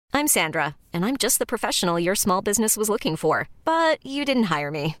I'm Sandra, and I'm just the professional your small business was looking for. But you didn't hire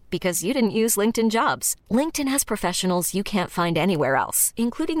me because you didn't use LinkedIn Jobs. LinkedIn has professionals you can't find anywhere else,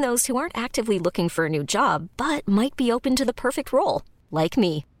 including those who aren't actively looking for a new job, but might be open to the perfect role, like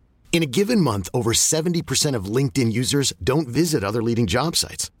me. In a given month, over 70% of LinkedIn users don't visit other leading job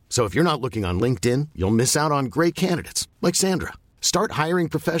sites. So if you're not looking on LinkedIn, you'll miss out on great candidates like Sandra. Start hiring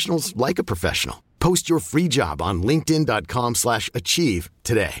professionals like a professional. Post your free job on linkedin.com/achieve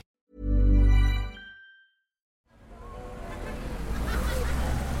today.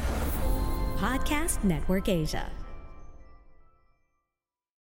 Podcast Network Asia.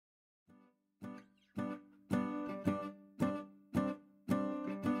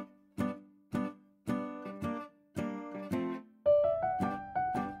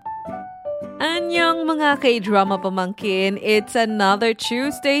 Anyong mga K-drama pamangkin, it's another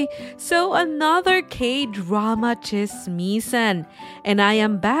Tuesday, so another K-drama chismisan. And I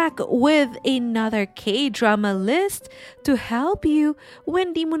am back with another K-drama list to help you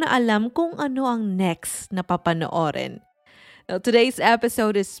when di mo na alam kung ano ang next na papanoorin. Now, today's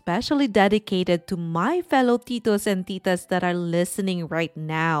episode is specially dedicated to my fellow titos and titas that are listening right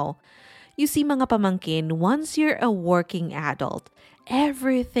now. You see mga pamangkin, once you're a working adult,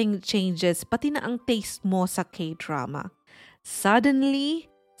 everything changes, pati na ang taste mo sa K-drama. Suddenly,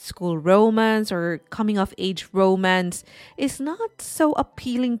 school romance or coming-of-age romance is not so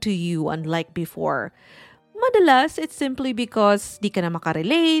appealing to you unlike before. Madalas, it's simply because di ka na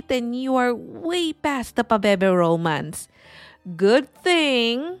makarelate and you are way past the pabebe romance. Good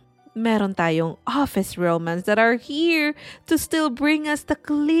thing, meron tayong office romance that are here to still bring us the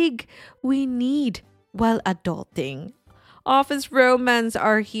kilig we need while adulting. Office romance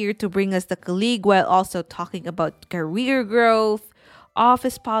are here to bring us the kilig while also talking about career growth,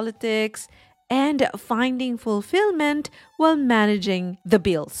 office politics, and finding fulfillment while managing the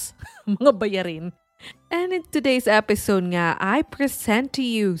bills. Mga bayarin. And in today's episode nga, I present to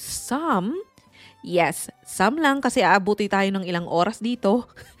you some lang kasi aabuti tayo ng ilang oras dito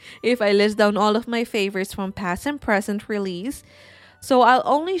if I list down all of my favorites from past and present release. So I'll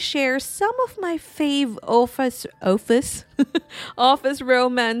only share some of my fave office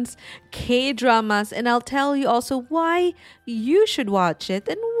romance K-dramas, and I'll tell you also why you should watch it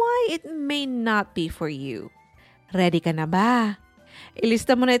and why it may not be for you. Ready ka na ba?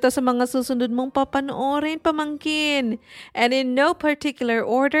 Ilista mo na ito sa mga susunod mong papanoorin, pamangkin. And in no particular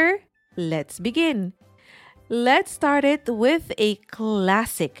order, let's begin. Let's start it with a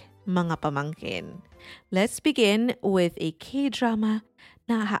classic, mga pamangkin. Let's begin with a K-drama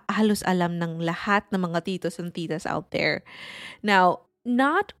na halos alam ng lahat ng mga titos and titas out there. Now,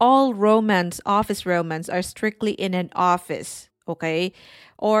 not all office romance are strictly in an office, okay?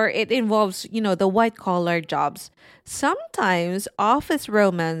 Or it involves, the white-collar jobs. Sometimes office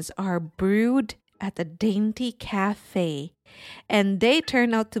romance are brewed at a dainty cafe, and they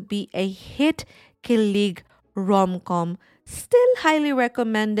turn out to be a hit kilig rom-com, still highly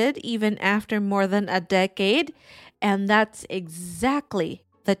recommended even after more than a decade, and that's exactly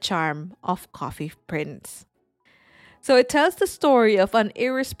the charm of Coffee Prince. So it tells the story of an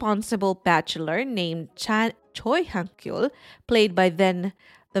irresponsible bachelor named Choi Han-kyul, played by then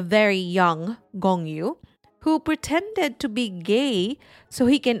the very young Gong-yu, who pretended to be gay so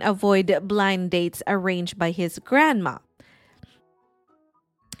he can avoid blind dates arranged by his grandma.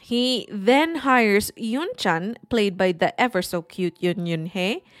 He then hires Yoon-chan, played by the ever-so-cute Yoon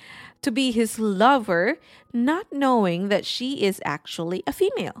Yoon-hae, to be his lover, not knowing that she is actually a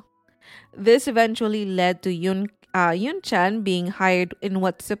female. This eventually led to Yoon-chan being hired in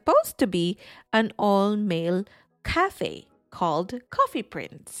what's supposed to be an all-male cafe called Coffee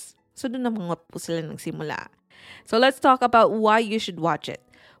Prince. So doon na mga po sila nagsimula. So let's talk about why you should watch it.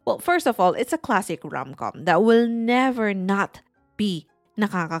 Well, first of all, it's a classic rom-com that will never not be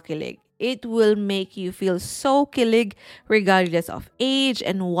nakakakilig. It will make you feel so kilig regardless of age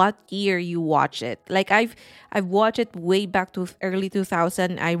and what year you watch it. Like I've watched it way back to early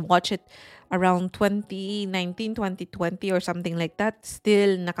 2000. I watched it around 2019, 2020 or something like that.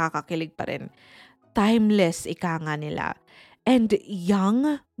 Still nakakakilig pa rin. Timeless ika nga nila. And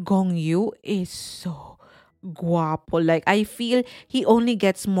young Gong-yu is so guapo. Like I feel he only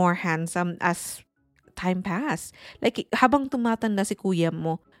gets more handsome as time pass. Like, habang tumatanda si kuya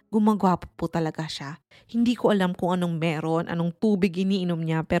mo, gumagwapo po talaga siya. Hindi ko alam kung anong meron, anong tubig iniinom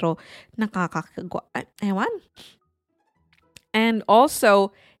niya, pero ewan. And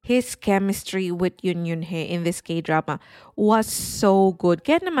also, his chemistry with Yoon Yoon-hae in this K-drama was so good.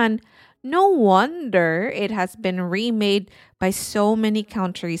 Kaya naman, No wonder it has been remade by so many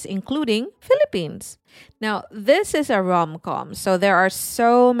countries, including Philippines. Now, this is a rom-com, so there are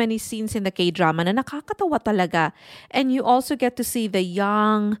so many scenes in the K-drama na nakakatawa talaga. And you also get to see the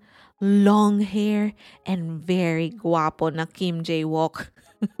young, long hair, and very guapo na Kim Jae-wook.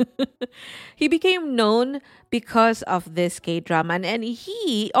 He became known because of this K-drama, and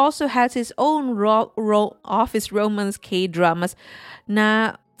he also has his own office romance K-dramas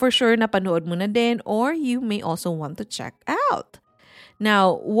na for sure napanood mo na din or you may also want to check out.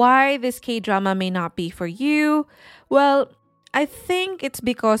 Now, why this K-drama may not be for you? Well, I think it's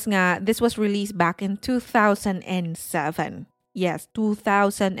because nga this was released back in 2007. Yes,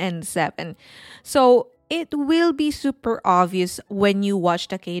 2007. So, it will be super obvious when you watch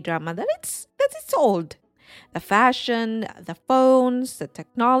the K-drama that it's old. The fashion, the phones, the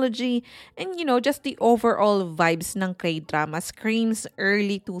technology, and just the overall vibes ng K-drama screams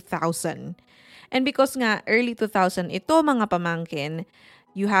early 2000. And because nga early 2000 ito mga pamangkin,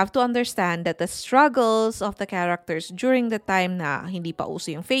 you have to understand that the struggles of the characters during the time na hindi pa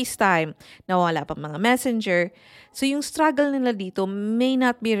uso yung FaceTime, na wala pa mga messenger. So yung struggle nila dito may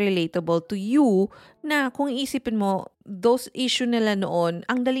not be relatable to you na kung iisipin mo, those issue nila noon,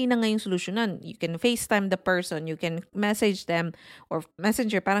 ang dali na ngayong solusyonan. You can FaceTime the person, you can message them, or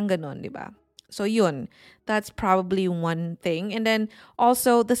messenger, parang ganon, di ba? So yun, that's probably one thing. And then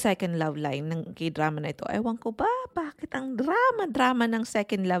also the second love line ng K-drama na ito. Ewan ko ba, bakit ang drama ng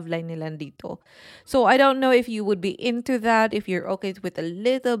second love line nila dito? So I don't know if you would be into that, if you're okay with a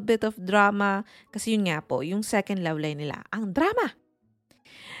little bit of drama. Kasi yun nga po, yung second love line nila, ang drama.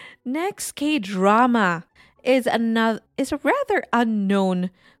 Next K-drama is a rather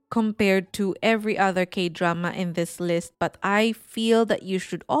unknown compared to every other K-drama in this list, but I feel that you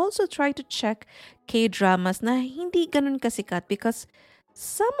should also try to check K-dramas na hindi ganun kasikat because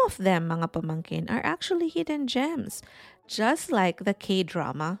some of them, mga pamangkin, are actually hidden gems, just like the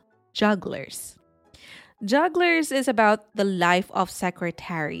K-drama Jugglers. Jugglers is about the life of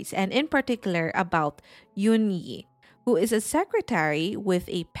secretaries, and in particular about Yoon Yi, who is a secretary with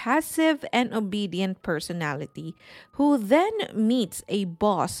a passive and obedient personality who then meets a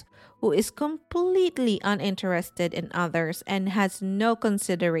boss who is completely uninterested in others and has no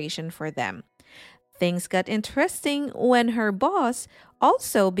consideration for them. Things got interesting when her boss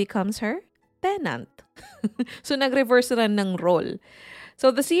also becomes her tenant. So nag-reverse rin ng role. So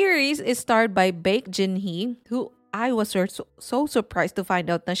the series is starred by Baek Jin-hee, who I was so surprised to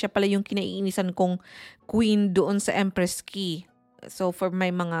find out na siya pala yung kinaiinisan kong queen doon sa Empress Ki. So for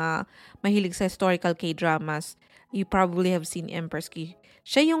my mga mahilig sa historical K-dramas, you probably have seen Empress Ki.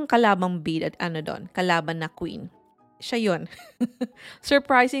 Siya yung kalabang bid at kalaban na queen. Siya yun.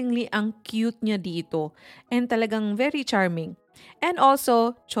 Surprisingly, ang cute niya dito and talagang very charming. And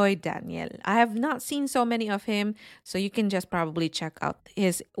also, Choi Daniel. I have not seen so many of him, so you can just probably check out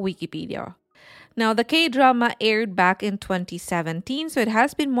his Wikipedia. Now, the K-drama aired back in 2017, so it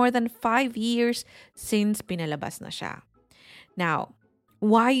has been more than 5 years since pinalabas na siya. Now,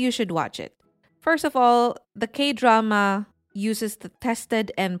 why you should watch it? First of all, the K-drama uses the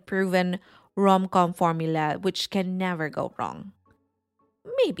tested and proven rom-com formula, which can never go wrong.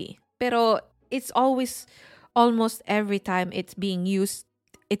 Maybe, pero it's almost every time it's being used,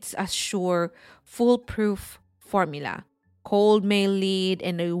 it's a sure, foolproof formula. Cold male lead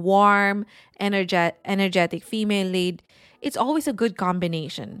and a warm, energetic female lead, it's always a good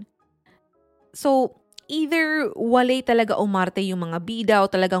combination. So, either wale talaga umarte yung mga bida o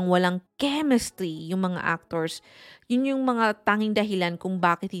talagang walang chemistry yung mga actors, yun yung mga tanging dahilan kung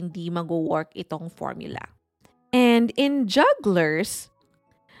bakit hindi mag-work itong formula. And in Jugglers,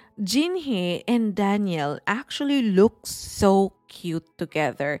 Jinhee and Daniel actually look so cute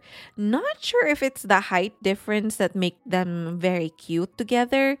together. Not sure if it's the height difference that make them very cute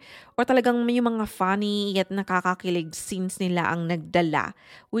together or talagang yung mga funny yet nakakakilig scenes nila ang nagdala,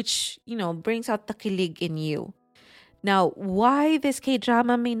 which, brings out the kilig in you. Now, why this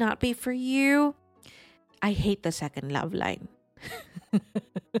K-drama may not be for you? I hate the second love line.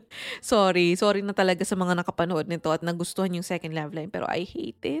 Sorry na talaga sa mga nakapanood nito at nagustuhan yung second love line, pero I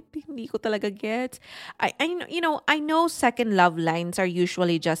hate it. Hindi ko talaga gets. I know second love lines are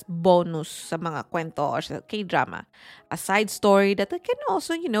usually just bonus sa mga kwento or sa K-drama. A side story that can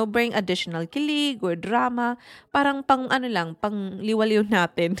also, bring additional kilig or drama. Parang pang liwaliw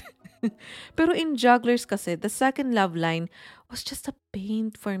natin. Pero in Jugglers kasi, the second love line was just a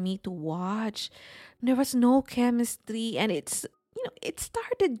pain for me to watch. There was no chemistry and it's it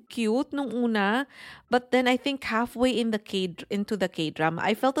started cute nung una, but then I think halfway into the K-drama,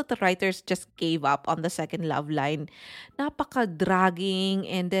 I felt that the writers just gave up on the second love line. Napaka-dragging,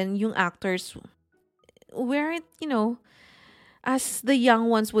 and then yung actors weren't, as the young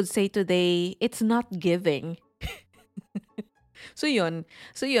ones would say today, it's not giving. So yun.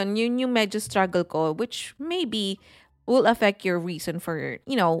 Yun yung medyo struggle ko, which maybe will affect your reason for,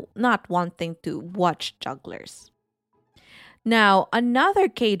 not wanting to watch Jugglers. Now, another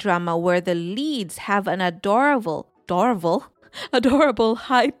K-drama where the leads have an adorable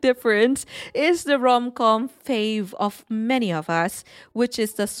height difference is the rom-com fave of many of us, which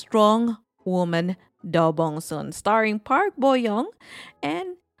is The Strong Woman Do Bong Soon, starring Park Bo Young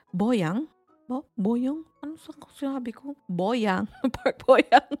and Boyang. Boyang? Ano sinabi ko? Boyang. Park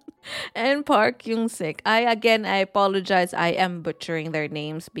Boyang and Park Young-sik. I apologize. I am butchering their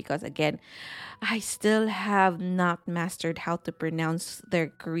names because, again, I still have not mastered how to pronounce their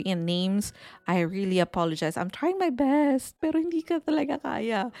Korean names. I really apologize. I'm trying my best, pero hindi ka talaga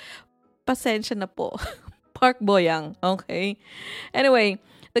kaya. Pasensya na po. Park Boyang, okay? Anyway,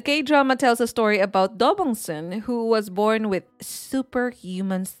 the K-drama tells a story about Do Bong-sun, who was born with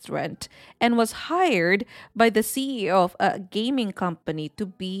superhuman strength and was hired by the CEO of a gaming company to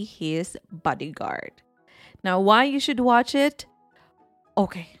be his bodyguard. Now, why you should watch it?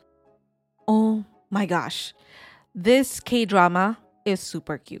 Okay. Oh my gosh. This K-drama is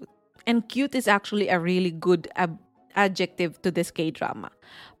super cute. And cute is actually a really good adjective to this K-drama.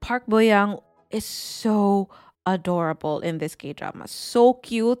 Park Bo-young is so adorable in this K-drama. So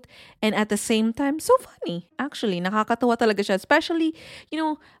cute and at the same time, so funny. Actually, nakakatawa talaga siya. Especially,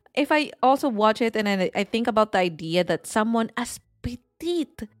 if I also watch it and I think about the idea that someone as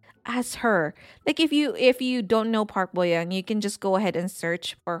petite as her. Like if you don't know Park Bo-young, you can just go ahead and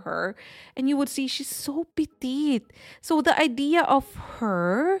search for her and you would see she's so petite. So the idea of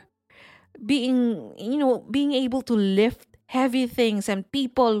her being able to lift heavy things and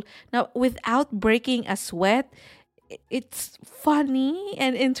people now without breaking a sweat, it's funny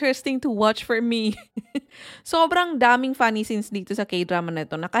and interesting to watch for me. Sobrang daming funny scenes dito sa K-drama na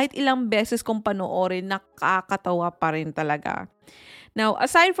ito na kahit ilang beses kong panoorin, nakakatawa pa rin talaga. Now,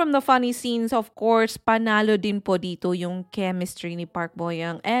 aside from the funny scenes, of course, panalo din po dito yung chemistry ni Park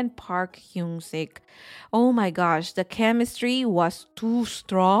Bo-young and Park Hyung-sik. Oh my gosh, the chemistry was too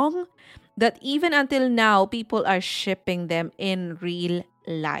strong that even until now, people are shipping them in real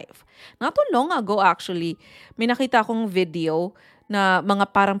life. Not too long ago, actually, may nakita akong video na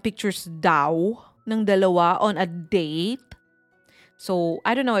mga parang pictures daw ng dalawa on a date. So,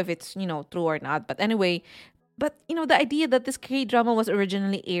 I don't know if it's, true or not. But anyway, the idea that this K-drama was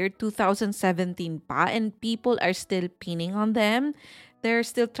originally aired 2017 pa and people are still pinning on them. They're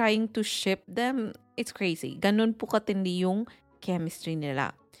still trying to ship them. It's crazy. Ganun po katindi yung chemistry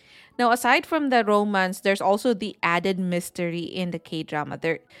nila. Now, aside from the romance, there's also the added mystery in the K-drama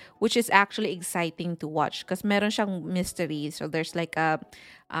there, which is actually exciting to watch because meron siyang mystery. So there's like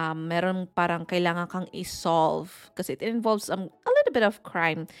meron parang kailangan kang i-solve because it involves a little bit of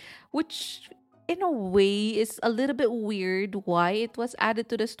crime, which in a way is a little bit weird why it was added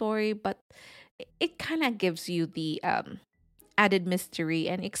to the story, but it kind of gives you the added mystery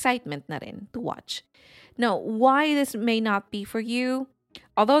and excitement na rin to watch. Now, why this may not be for you?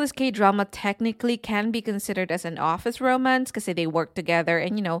 Although this K-drama technically can be considered as an office romance because they work together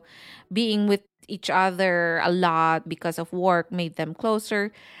and, being with each other a lot because of work made them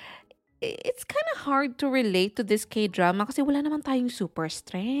closer, it's kind of hard to relate to this K-drama kasi wala naman tayong super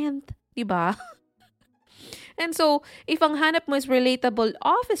strength, diba? And so, if ang hanap mo is relatable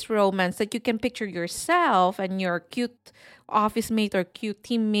office romance that you can picture yourself and your cute office mate or cute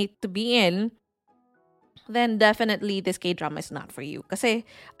teammate to be in, then definitely this K-drama is not for you. Kasi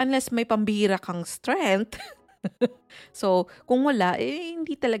unless may pambihira kang strength, so kung wala,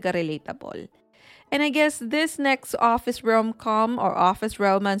 hindi talaga relatable. And I guess this next office rom-com or office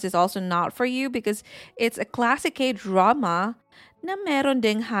romance is also not for you because it's a classic K-drama na meron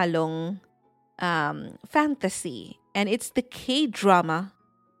ding halong fantasy. And it's the K-drama,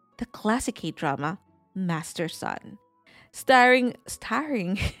 the classic K-drama, Master Son. Starring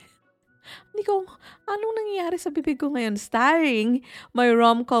Hindi ko, anong nangyayari sa bibig ko ngayon? Starring my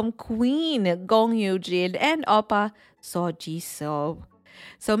rom-com queen, Gong Yoo-jin, and Oppa So Ji-soo.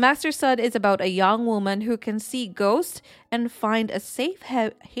 So Master Son is about a young woman who can see ghosts and find a safe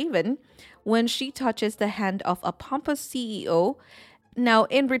haven when she touches the hand of a pompous CEO. Now,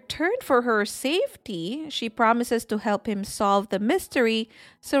 in return for her safety, she promises to help him solve the mystery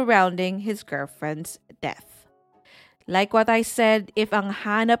surrounding his girlfriend's death. Like what I said, if ang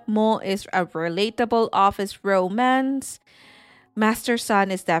hanap mo is a relatable office romance, Master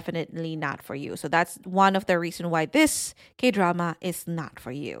Son is definitely not for you. So that's one of the reason why this K-drama is not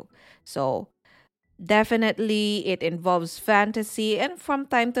for you. So definitely it involves fantasy and from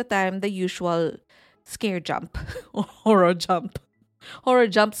time to time the usual scare jump or horror jump. Horror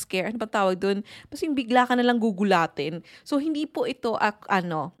jump scare. Ano ba tawag dun? Basta yung bigla ka nalang gugulatin. So, hindi po ito,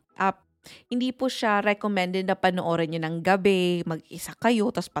 hindi po siya recommended na panoorin nyo ng gabi, mag-isa kayo,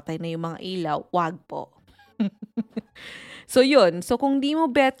 tapos patay na yung mga ilaw. Wag po. So, yun. So, kung di mo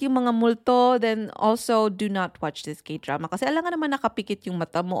bet yung mga multo, then also do not watch this K-drama. Kasi alam nga naman nakapikit yung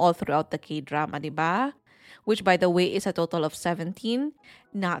mata mo all throughout the K-drama, di ba? Which, by the way, is a total of 17,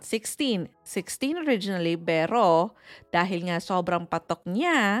 not 16. 16 originally, pero dahil nga sobrang patok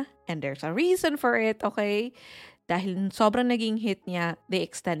niya, and there's a reason for it, okay? Dahil sobrang naging hit niya, they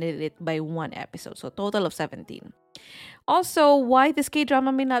extended it by 1 episode. So, total of 17. Also, why this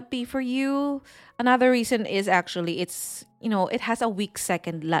K-drama may not be for you? Another reason is actually it has a weak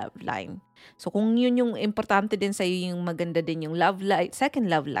second love line. So, kung yun yung importante din sa'yo, yung maganda din yung love line,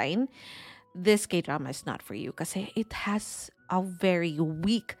 second love line, this K-drama is not for you kasi it has a very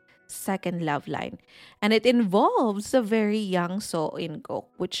weak second love line. And it involves a very young So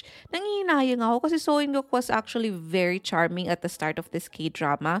In-guk, which nangihinayang ako kasi So In-guk was actually very charming at the start of this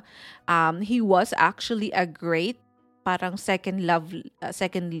K-drama. He was actually a great parang second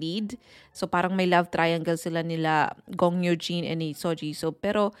lead. So parang may love triangle sila nila Gong Yoo-jin and So Ji-soo.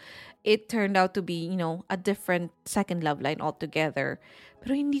 Pero it turned out to be, a different second love line altogether.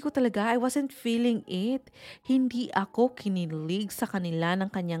 Pero hindi ko talaga, I wasn't feeling it. Hindi ako kinilig sa kanila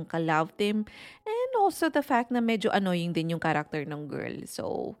ng kanyang ka-love team. And also the fact na medyo annoying din yung character ng girl.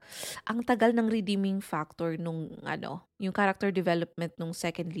 So, ang tagal ng redeeming factor nung, yung character development nung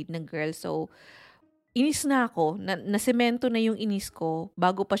second lead ng girl. So, inis na ako. Nasemento na yung inis ko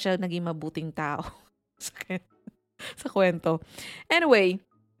bago pa siya naging mabuting tao. sa kwento. Anyway,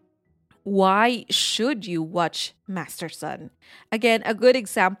 why should you watch Master Son? Again, a good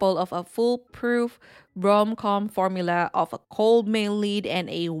example of a foolproof rom-com formula of a cold male lead and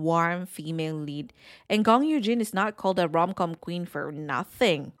a warm female lead. And Gong Yoo-jin is not called a rom-com queen for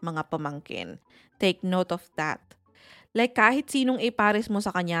nothing, mga pamangkin. Take note of that. Like kahit sinong ipares mo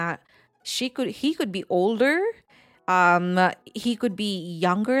sa kanya, he could be older, he could be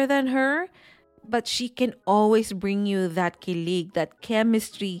younger than her, but she can always bring you that kilig, that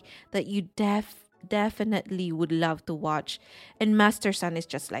chemistry that you definitely would love to watch. And Master Son is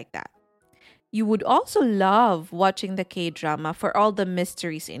just like that. You would also love watching the K-drama for all the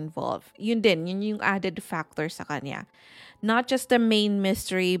mysteries involved. Yun yung added factor sa kanya. Not just the main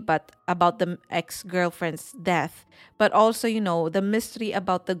mystery but about the ex-girlfriend's death, but also, the mystery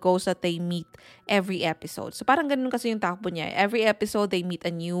about the ghosts that they meet every episode. So parang ganun kasi yung takbo niya. Every episode, they meet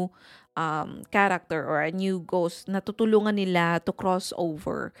a new character or a new ghost na tutulungan nila to cross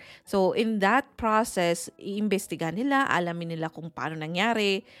over. So in that process, iimbestigahan nila, alamin nila kung paano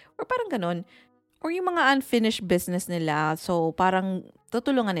nangyari, or parang ganun. Or yung mga unfinished business nila. So parang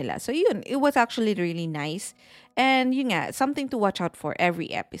tutulungan nila. So yun, it was actually really nice. And yun nga, something to watch out for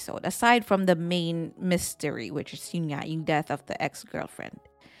every episode. Aside from the main mystery, which is yun nga, yung death of the ex-girlfriend.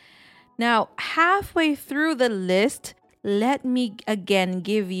 Now, halfway through the list, let me again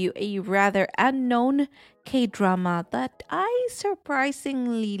give you a rather unknown K-drama that I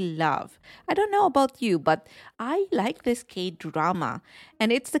surprisingly love. I don't know about you, but I like this K-drama.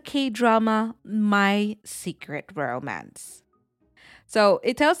 And it's the K-drama My Secret Romance. So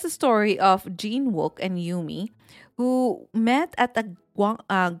it tells the story of Jin-wook and Yumi, who met at a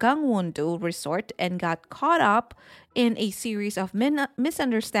Gangwon-do resort and got caught up in a series of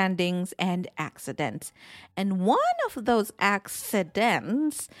misunderstandings and accidents. And one of those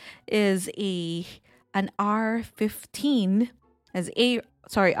accidents is an R15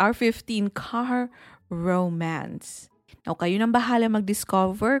 car romance. Now, kayo nang bahala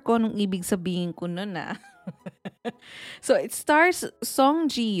mag-discover kung anong ibig sabihin ko nun So, it stars Song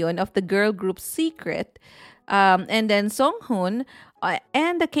Ji-yeon of the girl group Secret, and then Song Hoon,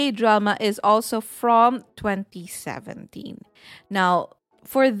 and the K-drama is also from 2017. Now,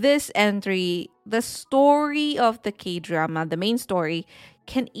 for this entry, the story of the K-drama, the main story,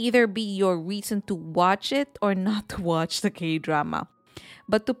 can either be your reason to watch it or not to watch the K-drama.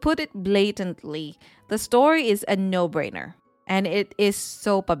 But to put it blatantly, the story is a no-brainer, and it is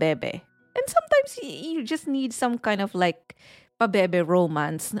so pabebe. And sometimes you just need some kind of like pabebe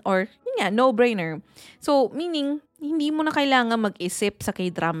romance or no-brainer. So, meaning, hindi mo na kailangan mag-isip sa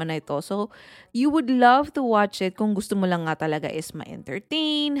K-drama na ito. So, you would love to watch it kung gusto mo lang nga talaga is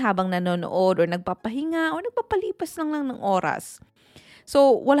ma-entertain habang nanonood or nagpapahinga or nagpapalipas lang ng oras.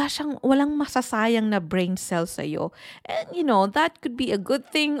 So, walang masasayang na brain cell sa'yo. And, that could be a good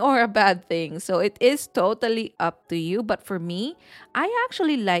thing or a bad thing. So, it is totally up to you. But for me, I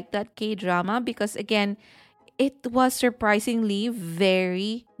actually like that K-drama because, again, it was surprisingly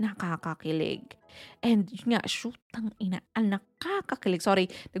very nakakakilig. And yun nga, shoot, nakakakilig. Sorry,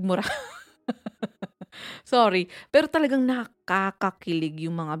 nagmura. Sorry. Pero talagang nakakakilig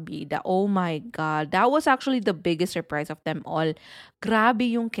yung mga bida. Oh my God. That was actually the biggest surprise of them all.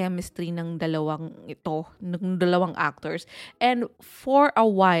 Grabe yung chemistry ng dalawang actors. And for a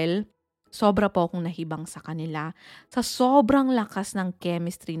while, sobra po akong nahibang sa kanila. Sa sobrang lakas ng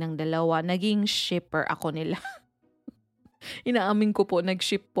chemistry ng dalawa, naging shipper ako nila. Inaamin ko po,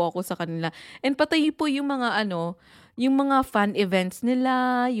 nag-ship po ako sa kanila. And patay po yung mga fan events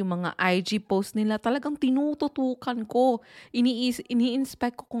nila, yung mga IG post nila, talagang tinututukan ko.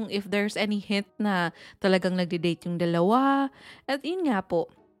 Ini-inspect ko kung if there's any hint na talagang nagde-date yung dalawa. At yun nga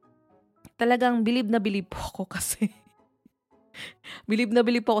po, talagang bilib na bilib po ako kasi. Bilib na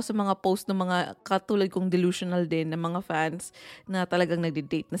bilib po ako sa mga post ng mga katulad kong delusional din ng mga fans na talagang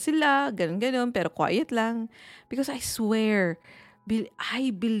nagde-date na sila, ganun-ganun, pero quiet lang. Because I swear,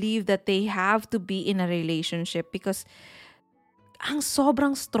 I believe that they have to be in a relationship because ang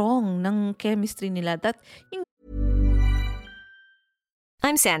sobrang strong ng chemistry nila that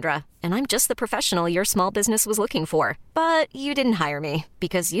I'm Sandra, and I'm just the professional your small business was looking for. But you didn't hire me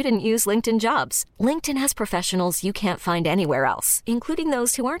because you didn't use LinkedIn Jobs. LinkedIn has professionals you can't find anywhere else, including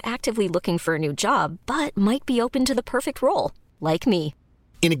those who aren't actively looking for a new job but might be open to the perfect role, like me.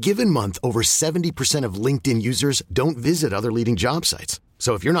 In a given month, over 70% of LinkedIn users don't visit other leading job sites.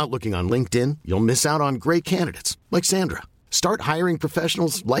 So if you're not looking on LinkedIn, you'll miss out on great candidates like Sandra. Start hiring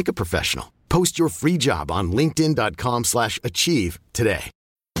professionals like a professional. Post your free job on linkedin.com/achieve today.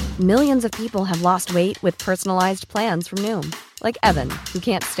 Millions of people have lost weight with personalized plans from Noom. Like Evan, who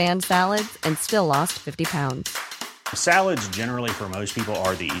can't stand salads and still lost 50 pounds. Salads generally for most people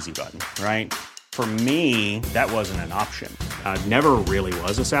are the easy button, right? For me, that wasn't an option. I never really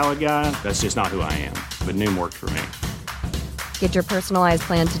was a salad guy. That's just not who I am. But Noom worked for me. Get your personalized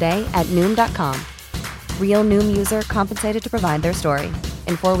plan today at Noom.com. Real Noom user compensated to provide their story.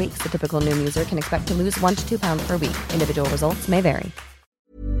 In 4 weeks, the typical Noom user can expect to lose 1 to 2 pounds per week. Individual results may vary.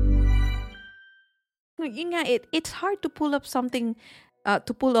 Yun nga, it's hard to pull off something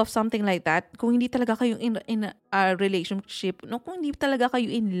like that kung hindi talaga kayo in a relationship, no, kung hindi talaga kayo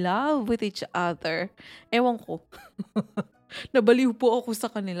in love with each other. Ewan ko. Nabaliw po ako sa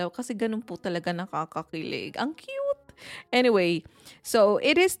kanila kasi ganun po talaga nakakakilig. Ang cute. Anyway, so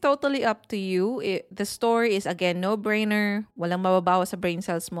it is totally up to you. The story is again no-brainer. Walang mababawa sa brain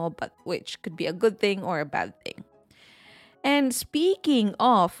cells mo, but which could be a good thing or a bad thing. And speaking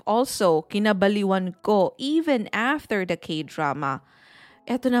of, also, kinabaliwan ko even after the K-drama.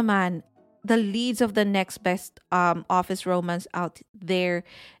 Eto naman, the leads of the next best office romance out there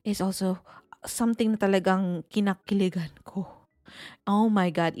is also something na talagang kinakiligan ko. Oh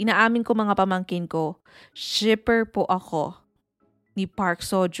my God. Inaamin ko mga pamangkin ko, shipper po ako ni Park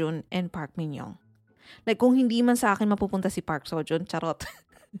Seo-joon and Park Min-young. Like kung hindi man sa akin mapupunta si Park Seo-joon, charot.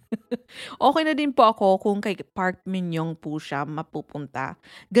 Okay na din po ako kung kay Park Min-young po siya mapupunta.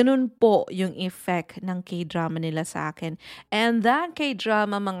 Ganun po yung effect ng K-drama nila sa akin. And that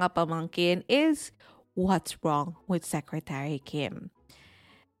K-drama, mga pamangkin, is What's Wrong with Secretary Kim.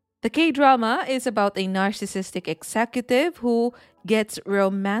 The K-drama is about a narcissistic executive who gets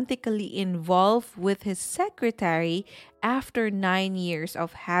romantically involved with his secretary after 9 years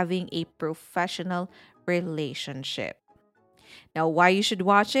of having a professional relationship. Now, why you should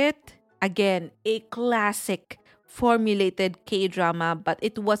watch it? Again, a classic formulated K-drama, but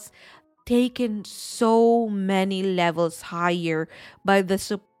it was taken so many levels higher by the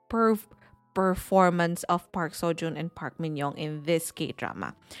superb performance of Park Seo-joon and Park Min-young in this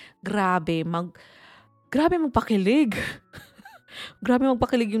K-drama. Grabe magpakilig. Grabe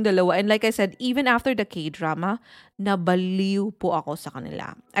magpakilig yung dalawa. And like I said, even after the K-drama, nabaliw po ako sa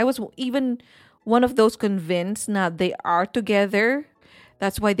kanila. I was even one of those convinced na they are together.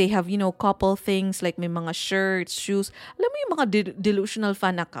 That's why they have, couple things like may mga shirts, shoes. Alam mo yung mga delusional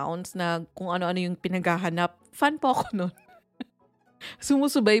fan accounts na kung ano-ano yung pinaghahanap. Fan po ako nun.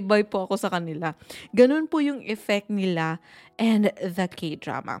 Sumusubaybay po ako sa kanila. Ganun po yung effect nila and the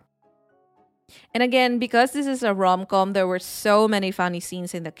K-drama. And again, because this is a rom-com, there were so many funny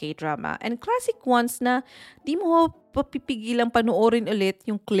scenes in the K-drama. And classic ones na di mo papipigilang panoorin ulit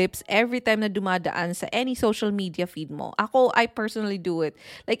yung clips every time na dumadaan sa any social media feed mo. I personally do it.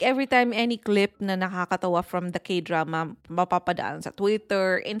 Like every time any clip na nakakatawa from the K-drama, mapapadaan sa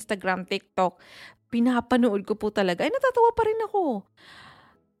Twitter, Instagram, TikTok, pinapanood ko po talaga, ay natatawa pa rin ako.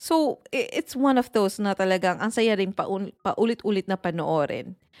 So, it's one of those na talagang ang saya rin paulit-ulit na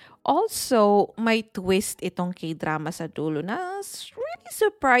panoorin. Also, may twist itong K-drama sa dulo na really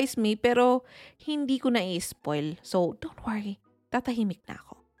surprised me pero hindi ko na i-spoil. So, don't worry. Tatahimik na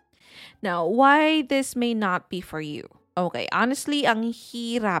ako. Now, why this may not be for you? Okay, honestly, ang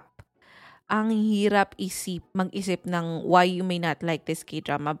hirap mag-isip ng why you may not like this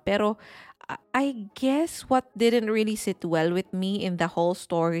K-drama. Pero I guess what didn't really sit well with me in the whole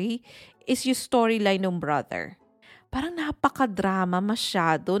story is yung storyline ng brother. Parang napaka-drama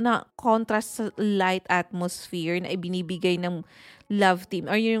masyado na contrast sa light atmosphere na ibinibigay ng love team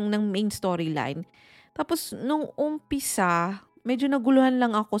or yung ng main storyline. Tapos nung umpisa, medyo naguluhan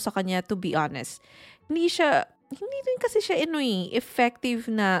lang ako sa kanya, to be honest. Hindi rin kasi siya effective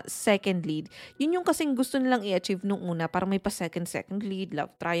na second lead. Yun yung kasing gusto nilang i-achieve nung una. Parang may pa second lead,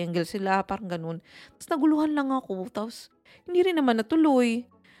 love triangle sila, parang ganun. Tapos naguluhan lang ako. Tapos hindi rin naman natuloy.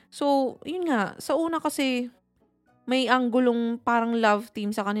 So, yun nga. Sa una kasi may anggulong parang love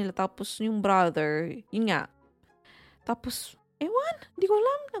team sa kanila. Tapos yung brother, yun nga. Tapos, hindi ko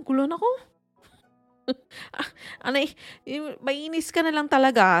alam. Naguluhan ako. Mainis ka na lang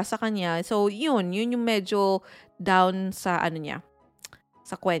talaga sa kanya. So, yun yung medyo down sa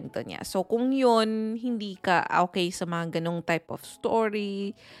sa kwento niya. So, kung yun, hindi ka okay sa mga ganong type of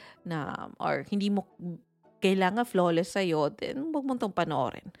story or hindi mo kailangan flawless sa'yo, then huwag mo itong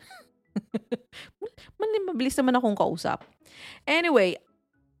panoorin. Mabilis naman akong kausap. Anyway,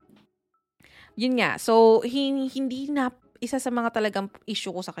 yun nga. So, hindi na isa sa mga talagang issue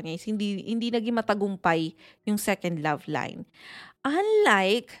ko sa kanya is hindi naging matagumpay yung second love line.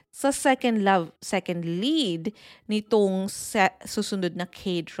 Unlike sa second lead nitong susunod na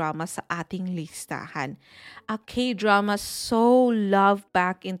K-drama sa ating listahan. A K-drama so loved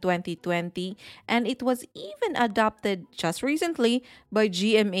back in 2020 and it was even adopted just recently by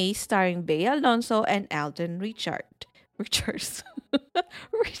GMA starring Bea Alonso and Alden Richards.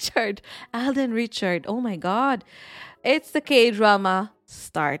 Alden Richard. Oh my God. It's the K-drama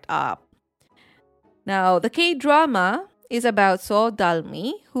Startup. Now, the K-drama is about So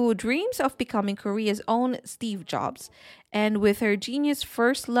Dalmi, who dreams of becoming Korea's own Steve Jobs. And with her genius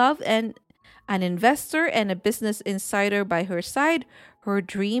first love and an investor and a business insider by her side, her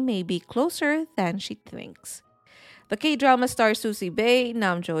dream may be closer than she thinks. The K-drama stars Susie Bae,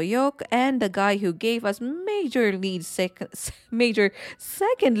 Nam Jo-hyuk, and the guy who gave us major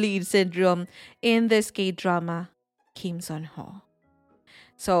second lead syndrome in this K-drama, Kim Sun-ho.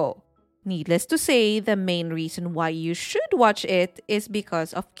 So, needless to say, the main reason why you should watch it is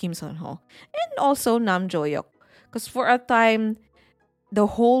because of Kim Sun-ho and also Nam Jo-hyuk. Because for a time,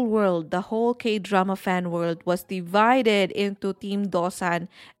 the whole K-drama fan world was divided into Team Dosan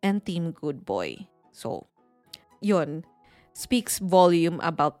and Team Good Boy. So, yun speaks volume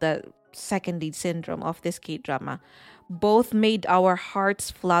about the second lead syndrome of this K-drama. Both made our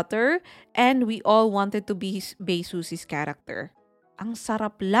hearts flutter and we all wanted to be Bae Susie's character. Ang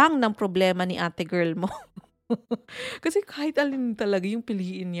sarap lang ng problema ni ate girl mo. Kasi kahit alin talaga yung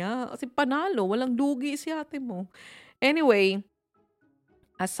piliin niya. Kasi panalo, walang lugi si ate mo. Anyway,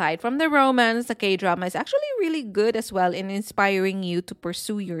 aside from the romance, the K-drama is actually really good as well in inspiring you to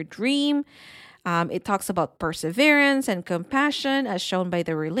pursue your dream. It talks about perseverance and compassion as shown by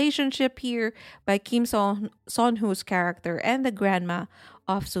the relationship here by Kim Son-ho's character and the grandma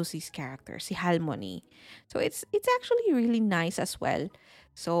of Susie's character, si Halmoni. So it's actually really nice as well.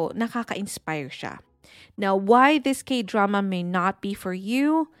 So nakaka-inspire siya. Now, why this K-drama may not be for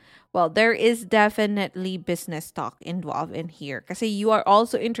you? Well, there is definitely business talk involved in here kasi you are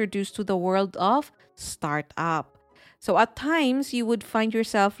also introduced to the world of startup. So at times, you would find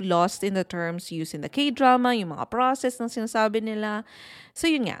yourself lost in the terms used in the K-drama, yung mga process ng sinasabi nila. So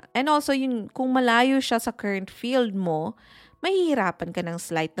yun nga. And also, kung malayo siya sa current field mo, mahihirapan ka ng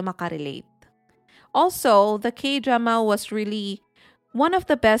slight na makarelate. Also, the K-drama was really one of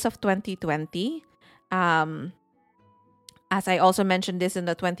the best of 2020. As I also mentioned this in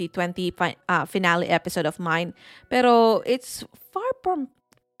the 2020 finale episode of mine. Pero it's far from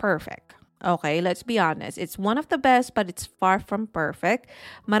perfect. Okay, let's be honest. It's one of the best but it's far from perfect.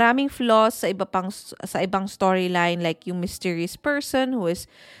 Maraming flaws sa ibang storyline like yung mysterious person who is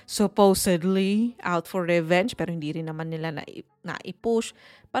supposedly out for revenge pero hindi rin naman nila na-push.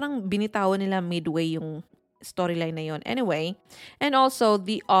 Parang binitawan nila midway yung storyline na yon. Anyway, and also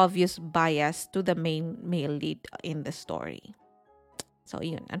the obvious bias to the main male lead in the story. So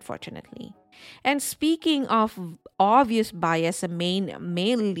yun, unfortunately. And speaking of obvious bias sa main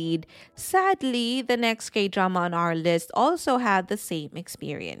male lead, sadly, the next K-drama on our list also had the same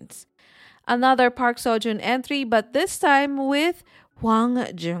experience. Another Park Seo-joon entry, but this time with Hwang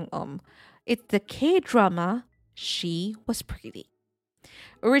Jung-um. It's the K-drama She Was Pretty.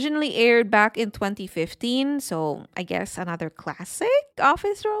 Originally aired back in 2015, so I guess another classic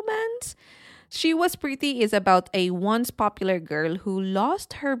office romance. She Was Pretty is about a once popular girl who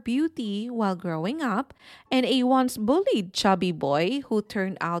lost her beauty while growing up and a once bullied chubby boy who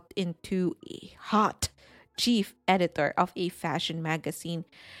turned out into a hot chief editor of a fashion magazine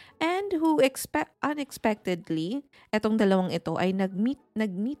and who unexpectedly, etong dalawang ito ay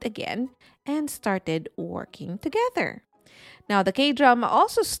nagmeet again and started working together. Now, the K-drama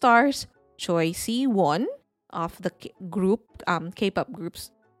also stars Choi Si-won of the K-pop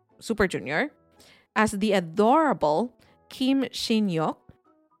groups Super Junior as the adorable Kim Shin-hyuk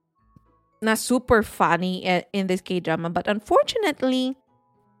na super funny in this K-drama. But unfortunately,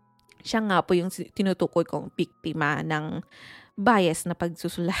 siya nga po yung tinutukoy kong biktima ng bias na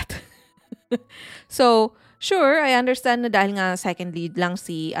pagsusulat. So, sure, I understand na dahil nga second lead lang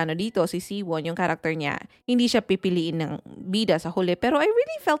si Si-won, yung character niya, hindi siya pipiliin ng bida sa huli. Pero I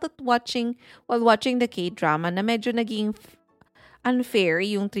really felt that while watching the K-drama na medyo naging unfair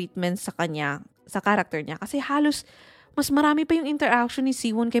yung treatment sa kanya, sa character niya. Kasi halos mas marami pa yung interaction ni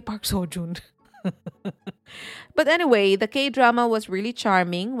Si-won kay Park Seo-joon. But anyway, the K-drama was really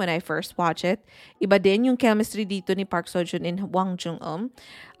charming when I first watched it. Iba din yung chemistry dito ni Park Seo-joon and Hwang Jung-um.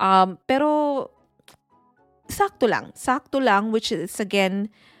 Pero sakto lang, which is again,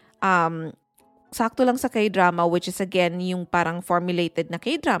 sakto lang sa K-drama, which is again yung parang formulated na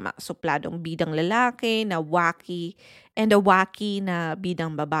K-drama. Supladong bidang lalaki na wacky and a wacky na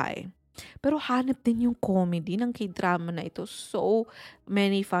bidang babae. Pero hanap din yung comedy ng K-drama na ito. So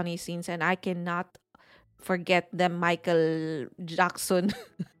many funny scenes and I cannot forget the Michael Jackson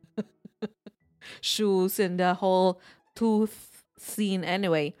shoes and the whole tooth scene.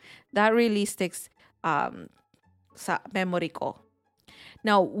 Anyway, that really sticks sa memory ko.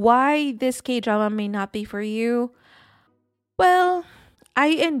 Now, why this K-drama may not be for you? Well,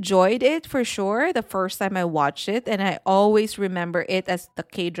 I enjoyed it for sure the first time I watched it, and I always remember it as the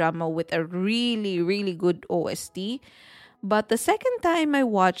K-drama with a really, really good OST. But the second time I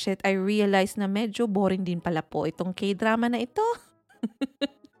watched it, I realized na medyo boring din pala po itong K-drama na ito.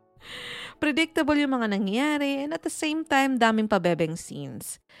 Predictable yung mga nangyayari, and at the same time, daming pabebeng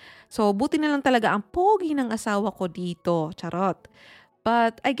scenes. So, buti na lang talaga ang pogi ng asawa ko dito. Charot.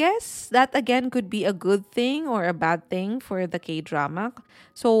 But I guess that again could be a good thing or a bad thing for the K-drama.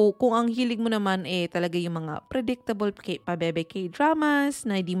 So, kung ang hilig mo naman talaga yung mga predictable pabebe K-dramas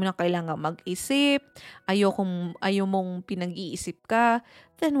na hindi mo na kailangan mag-isip, ayaw mong pinag-iisip ka,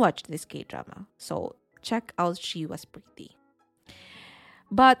 then watch this K-drama. So, check out She Was Pretty.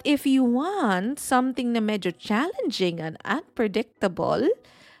 But if you want something na medyo challenging and unpredictable,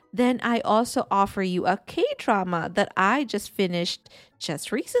 then I also offer you a K-drama that I just finished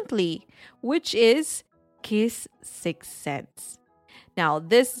just recently, which is Kiss Sixth Sense. Now,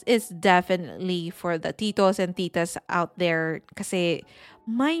 this is definitely for the titos and titas out there kasi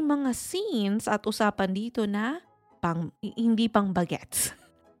may mga scenes at usapan dito na hindi pang bagets.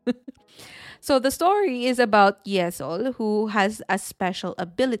 So, the story is about Yesol, who has a special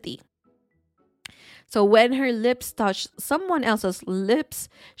ability. So when her lips touch someone else's lips,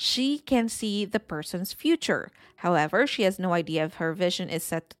 she can see the person's future. However, she has no idea if her vision is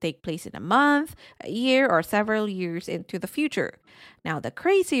set to take place in a month, a year, or several years into the future. Now, the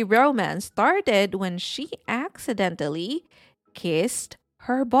crazy romance started when she accidentally kissed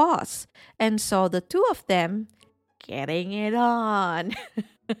her boss and saw the two of them getting it on.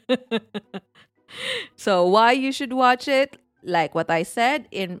 So why you should watch it? Like what I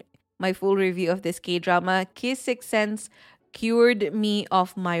said in my full review of this K-drama, Kiss Sixth Sense cured me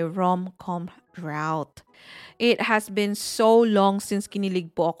of my rom-com drought. It has been so long since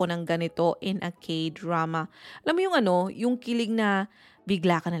kinilig po ako ng ganito in a K-drama. Alam mo yung kilig na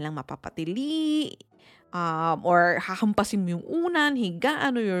bigla ka na lang mapapatili, or hahampasin mo yung unan,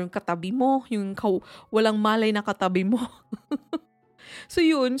 higaan, o yung katabi mo, yung walang malay na katabi mo. So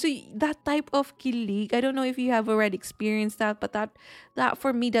that type of kilig, I don't know if you have already experienced that, but that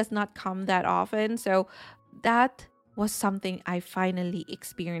for me does not come that often. So that was something I finally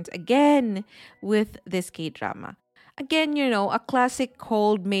experienced again with this K-drama. Again, a classic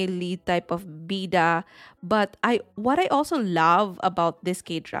cold male lead type of bida. But what I also love about this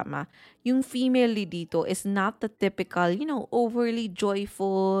K-drama, yung female lead dito is not the typical, overly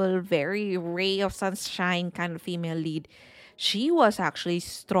joyful, very ray of sunshine kind of female lead. She was actually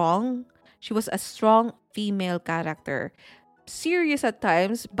strong. She was a strong female character. Serious at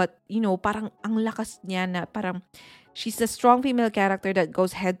times, but, parang ang lakas niya na parang She's a strong female character that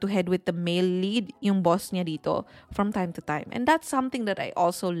goes head-to-head with the male lead, yung boss niya dito, from time to time. And that's something that I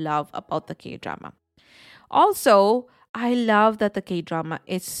also love about the K-drama. Also, I love that the K-drama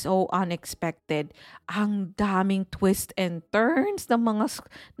is so unexpected. Ang daming twist and turns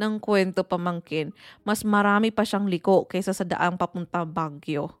ng kwento pamangkin. Mas marami pa siyang liko kaysa sa daang papunta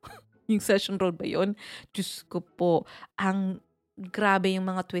Baguio. Yung session road ba yun? Diyos ko po, ang grabe yung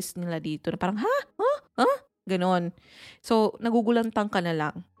mga twist nila dito. Na parang, ha? Ganon. So, nagugulantang ka na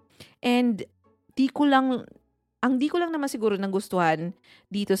lang. And, di ko lang naman siguro nagustuhan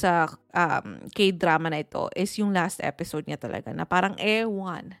dito sa K-drama na ito is yung last episode niya talaga na parang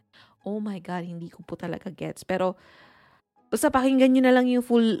ewan. Oh my God, hindi ko po talaga gets. Pero, basta pakinggan nyo na lang yung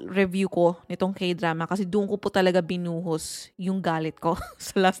full review ko nitong K-drama kasi doon ko po talaga binuhos yung galit ko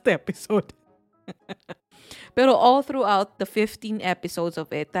sa last episode. Pero all throughout the 15 episodes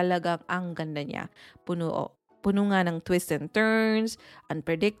of it, talagang ang ganda niya. Puno nga ng twists and turns,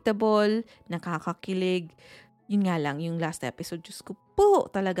 unpredictable, nakakakilig. Yun nga lang, yung last episode, Diyos ko po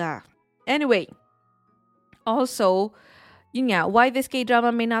talaga. Anyway, also, yun nga, why this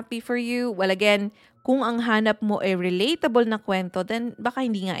K-drama may not be for you? Well, again, kung ang hanap mo ay relatable na kwento, then baka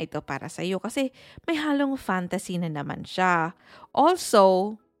hindi nga ito para sa'yo kasi may halong fantasy na naman siya.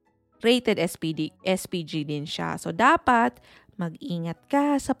 Also, rated SPG din siya. So, dapat mag-ingat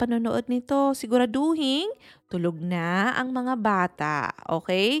ka sa panonood nito. Siguraduhin, tulog na ang mga bata.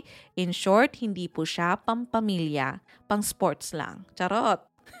 Okay? In short, hindi po siya pampamilya. Pang sports lang. Charot!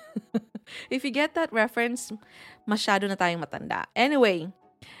 If you get that reference, masyado na tayong matanda. Anyway,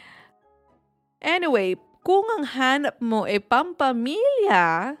 kung ang hanap mo ay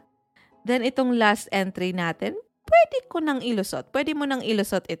pampamilya, then itong last entry natin, pwede mo nang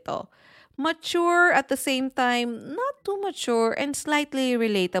ilusot ito. Mature at the same time, not too mature and slightly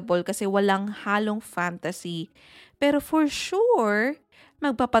relatable kasi walang halong fantasy. Pero for sure,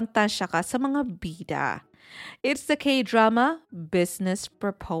 magpapantasya ka sa mga bida. It's the K-drama Business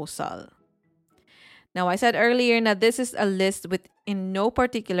Proposal. Now, I said earlier na this is a list in no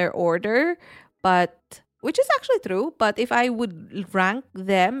particular order, which is actually true, but if I would rank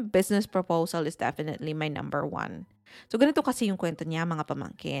them, Business Proposal is definitely my number 1. So, ganito kasi yung kwento niya, mga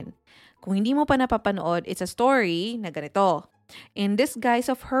pamangkin. Kung hindi mo pa napapanood, it's a story na ganito. In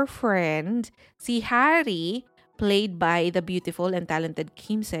disguise of her friend, si Harry, played by the beautiful and talented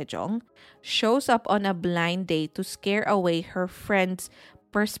Kim Sejong, shows up on a blind date to scare away her friend's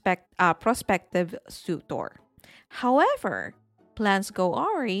prospective suitor. However, plans go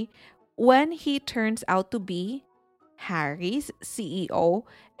awry when he turns out to be Harry's CEO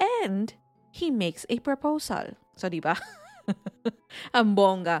and he makes a proposal. So, di ba? Ang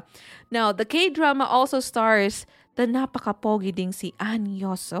bongga. Now, the K-drama also stars the napaka-pogi ding si An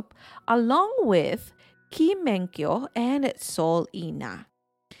Yosop along with Kim Menkyo and Sol Ina.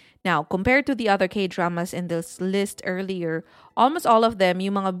 Now, compared to the other K-dramas in this list earlier, almost all of them,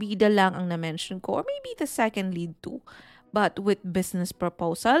 yung mga bida lang ang na-mention ko or maybe the second lead too. But with Business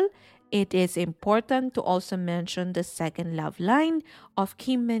Proposal, it is important to also mention the second love line of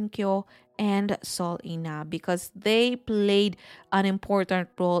Kim Menkyo and Sol Ina because they played an important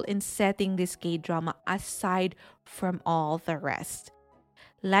role in setting this K-drama aside from all the rest.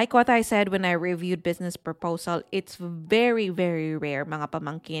 Like what I said when I reviewed Business Proposal, it's very, very rare, mga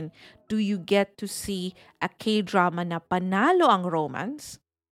pamangkin, do you get to see a K-drama na panalo ang romance,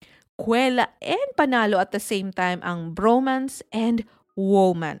 kwela and panalo at the same time ang bromance and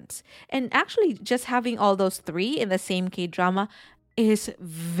womance. And actually, just having all those three in the same K-drama is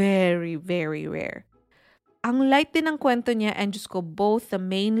very, very rare. Ang light din ng kwento niya and just ko, both the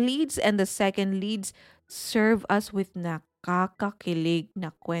main leads and the second leads serve us with nakakakilig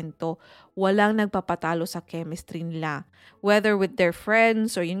na kwento. Walang nagpapatalo sa chemistry nila. Whether with their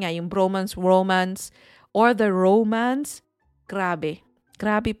friends or yun nga, yung bromance, romance, or the romance, grabe.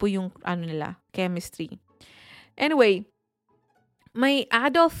 Grabe po yung chemistry. Anyway, may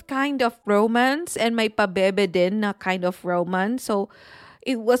adult kind of romance and may pabebe din na kind of romance. So,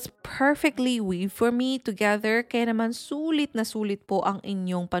 it was perfectly weaved for me together. Kaya naman sulit na sulit po ang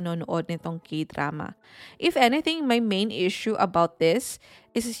inyong panonood nitong K-drama. If anything, my main issue about this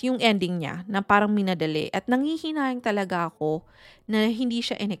is yung ending niya na parang minadali. At nangihinayang talaga ako na hindi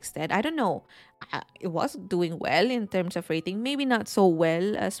siya in-extend. I don't know. It was doing well in terms of rating. Maybe not so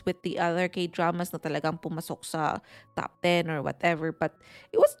well as with the other K-dramas na talagang pumasok sa top 10 or whatever. But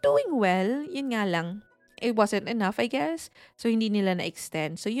it was doing well. Yun nga lang. It wasn't enough, I guess. So, hindi nila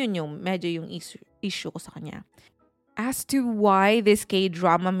na-extend. So, yun yung medyo yung issue ko sa kanya. As to why this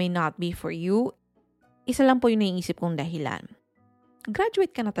K-drama may not be for you, isa lang po yung naiisip kong dahilan.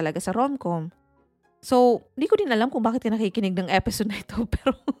 Graduate ka na talaga sa rom-com. So, di ko din alam kung bakit ka nakikinig ng episode na ito.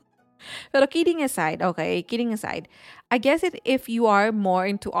 Pero kidding aside, I guess if you are more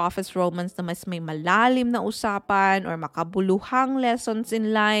into office romance na mas may malalim na usapan or makabuluhang lessons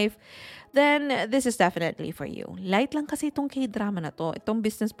in life, then this is definitely for you. Light lang kasi itong K-drama na to. Itong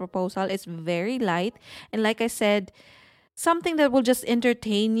business proposal is very light. And like I said, something that will just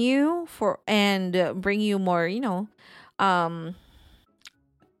entertain you and bring you more,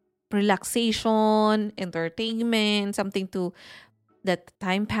 relaxation, entertainment, something to that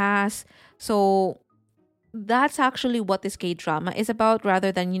time pass. So that's actually what this K-drama is about,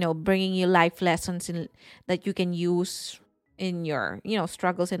 rather than, bringing you life lessons that you can use in your,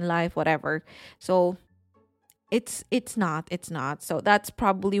 struggles in life, whatever. So it's not. So that's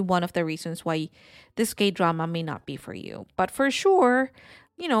probably one of the reasons why this K-drama may not be for you. But for sure,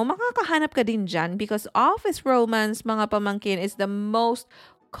 makakahanap ka din dyan, because office romance, mga pamangkin, is the most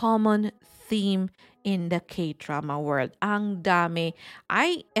common theme in the K-drama world. Ang dami.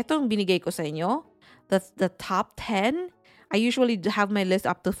 Etong binigay ko sa inyo, the top 10. I usually have my list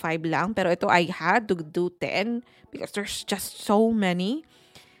up to 5 lang, pero ito I had to do 10 because there's just so many.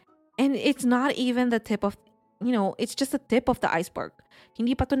 And it's not even the tip of, it's just the tip of the iceberg.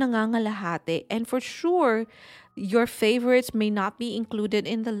 Hindi pa to nangangalahati. And for sure, your favorites may not be included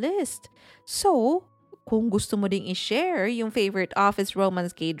in the list. So, kung gusto mo ding i-share yung favorite office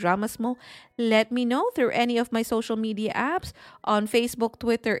romance K-dramas mo, let me know through any of my social media apps on Facebook,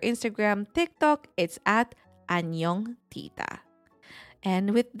 Twitter, Instagram, TikTok. It's at Anyong Tita.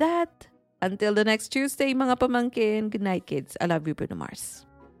 And with that, until the next Tuesday, mga pamangkin, good night, kids. I love you, Bruno Mars.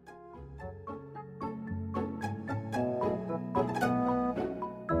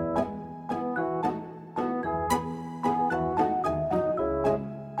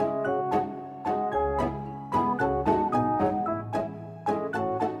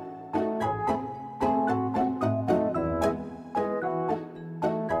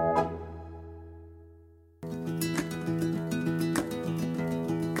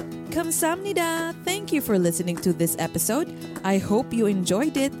 Kamsahamnida! Thank you for listening to this episode. I hope you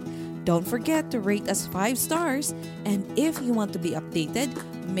enjoyed it. Don't forget to rate us 5 stars. And if you want to be updated,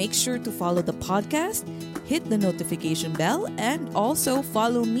 make sure to follow the podcast, hit the notification bell, and also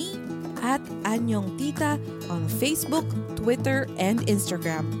follow me at Anyong Tita on Facebook, Twitter, and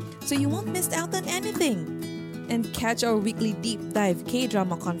Instagram, so you won't miss out on anything. And catch our weekly deep dive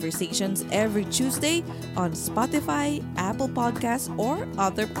K-drama conversations every Tuesday on Spotify, Apple Podcasts, or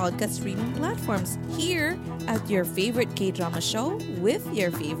other podcast streaming platforms here at your favorite K-drama show with your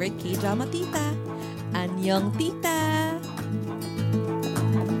favorite K-drama tita. Anyong Tita!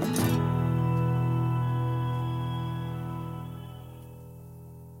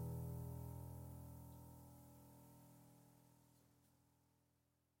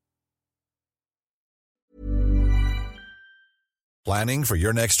 Planning for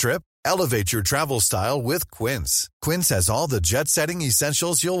your next trip? Elevate your travel style with Quince. Quince has all the jet-setting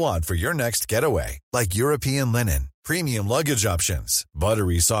essentials you'll want for your next getaway, like European linen, premium luggage options,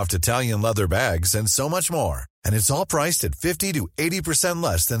 buttery soft Italian leather bags, and so much more. And it's all priced at 50 to 80%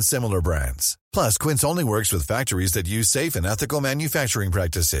 less than similar brands. Plus, Quince only works with factories that use safe and ethical manufacturing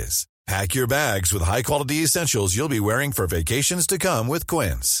practices. Pack your bags with high-quality essentials you'll be wearing for vacations to come with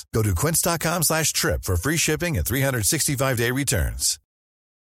Quince. Go to quince.com/trip for free shipping and 365-day returns.